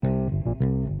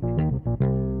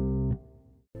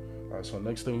right, so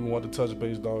next thing we want to touch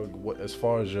base, dog. What as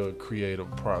far as your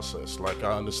creative process? Like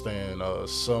I understand,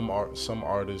 some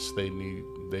artists they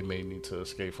may need to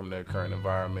escape from their current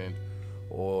environment,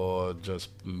 or just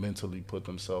mentally put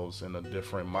themselves in a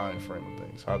different mind frame of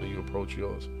things. How do you approach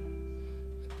yours?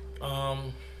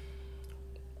 Um,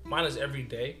 Mine is every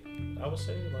day. I would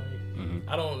say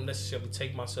I don't necessarily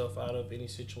take myself out of any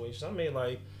situation. I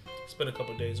may spend a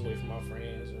couple of days away from my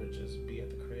friends or just be at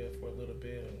the crib for a little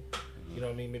bit. And, you know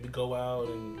what I mean? Maybe go out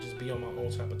and just be on my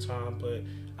own type of time. But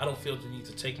I don't feel the need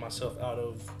to take myself out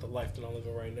of the life that I'm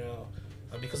living right now.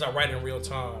 Because I write in real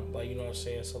time, you know what I'm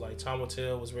saying. So Time Will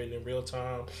Tell was written in real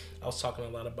time. I was talking a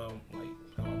lot about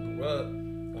how I grew up,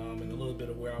 and a little bit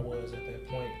of where I was at that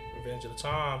point. Revenge of the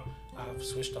Time, I've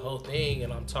switched the whole thing,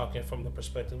 and I'm talking from the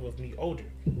perspective of me older.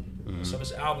 So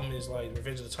this album is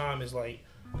Revenge of the Time is I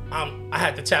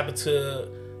had to tap into,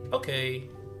 okay,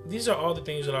 these are all the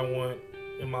things that I want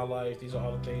in my life. These are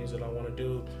all the things that I want to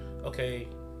do. Okay,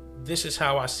 this is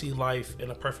how I see life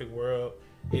in a perfect world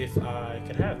if I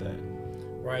could have that.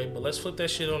 Right, but let's flip that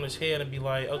shit on its head and be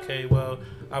like, okay, well,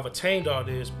 I've attained all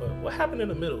this, but what happened in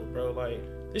the middle, bro?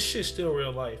 This shit's still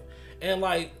real life. And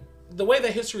the way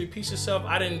that history repeats itself,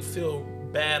 I didn't feel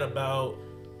bad about,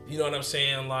 you know what I'm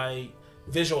saying,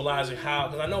 visualizing how,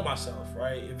 because I know myself,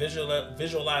 right?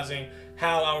 Visualizing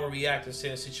how I would react in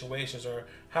certain situations or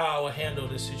how I would handle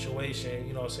this situation,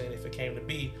 you know what I'm saying, if it came to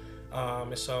be.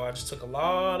 And so I just took a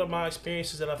lot of my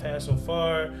experiences that I've had so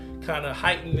far, kind of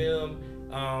heightened them.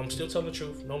 Still telling the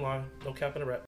truth, no lie, no cap in the rap.